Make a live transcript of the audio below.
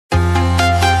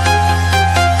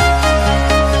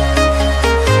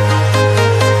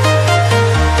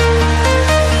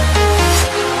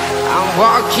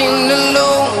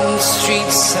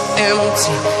so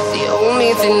empty. The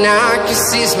only thing I can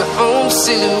see is my own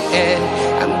silhouette.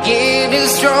 I'm getting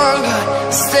stronger,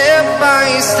 step by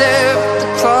step. The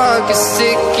clock is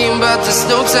ticking, but there's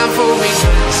no time for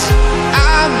regrets.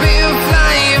 I've been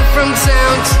flying from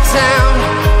town to town,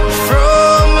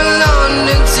 from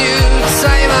London to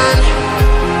Taiwan.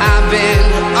 I've been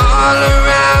all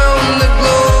around the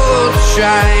globe,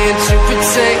 trying to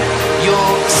protect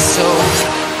your soul.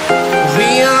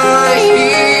 We are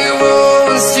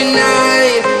heroes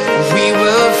tonight. We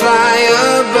will fly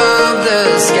above the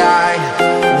sky.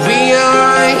 We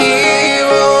are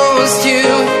heroes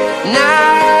tonight.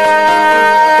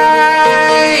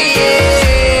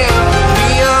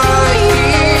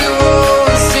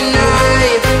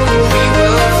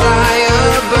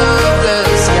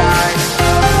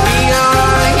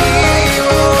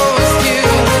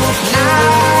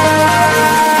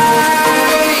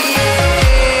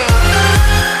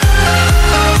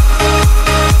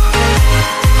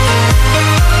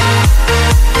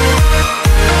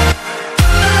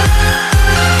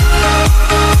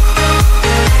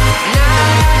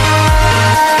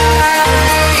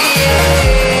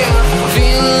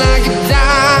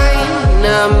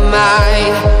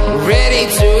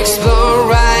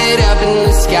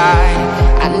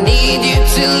 I need you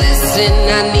to listen,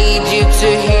 I need you to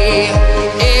hear,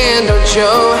 and don't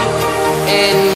show